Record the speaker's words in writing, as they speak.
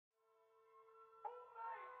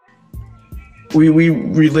we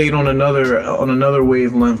relate on another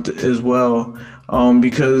wavelength as well.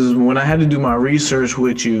 Because when I had to do my research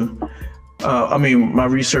with you, my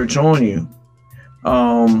research on you,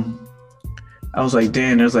 I was like,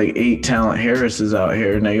 damn, there's like 8 Talent Harrises out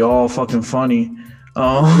here, and they all fucking funny.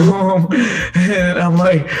 And I'm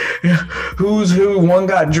like, who's who? One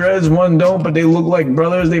got dreads, one don't, but they look like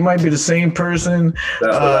brothers. They might be the same person.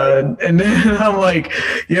 And then I'm like,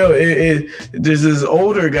 yo, there's this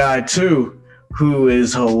older guy too who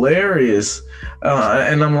is hilarious.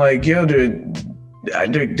 And I'm like, yo,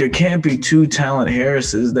 there can't be 2 Talent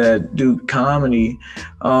Harrises that do comedy.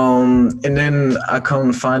 And then I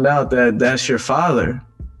come to find out that that's your father.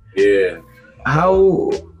 Yeah.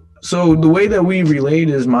 So the way that we relate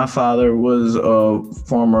is my father was a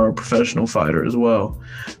former professional fighter as well.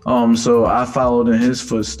 So I followed in his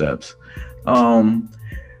footsteps.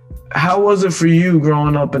 How was it for you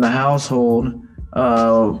growing up in a household?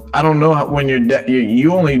 I don't know when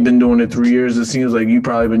you only been doing it 3 years. It seems like you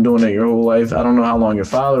probably been doing it your whole life. I don't know how long your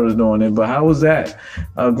father was doing it, but how was that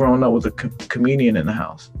growing up with a comedian in the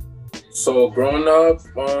house? So growing up,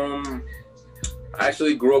 I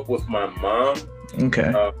actually grew up with my mom.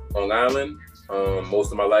 Okay. Long Island,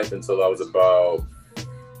 most of my life until I was about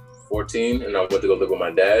 14, and I went to go live with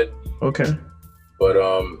my dad. Okay. But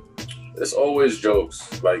it's always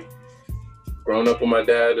jokes. Like growing up with my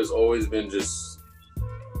dad, there's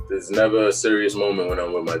never a serious moment when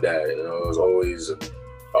I'm with my dad. You know,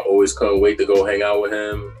 I always couldn't wait to go hang out with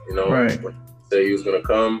him. You know, right. When he said he was gonna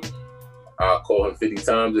come, I'll call him 50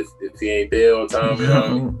 times if he ain't there on time. You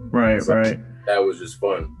know, right, so right. That was just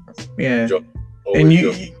fun. Yeah. And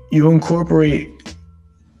you incorporate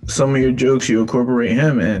some of your jokes. You incorporate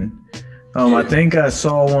him in. Yeah. I think I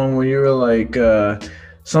saw one where you were like,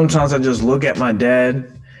 sometimes I just look at my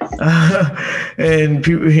dad, and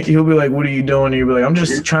he'll be like, "What are you doing?" And you'll be like, "I'm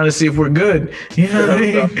just trying to see if we're good." You know what I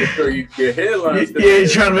mean? Your hairline's good. Yeah,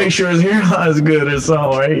 he's trying to make sure his hairline's good or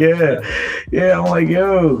something, right? Yeah, yeah. I'm like,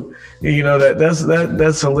 yo, you know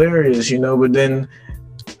that's hilarious, you know. But then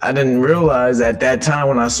I didn't realize at that time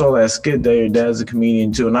when I saw that skit that your dad's a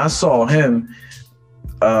comedian too, and I saw him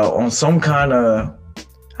on some kind of,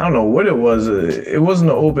 I don't know what it was. It wasn't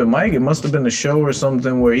an open mic. It must have been a show or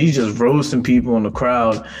something where he's just roasting people in the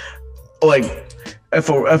crowd. Like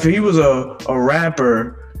if he was a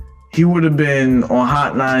rapper, he would have been on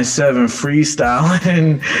Hot 97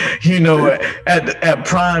 freestyling, you know, at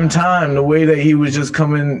prime time. The way that he was just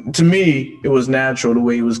coming, to me, it was natural the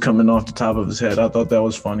way he was coming off the top of his head. I thought that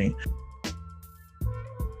was funny.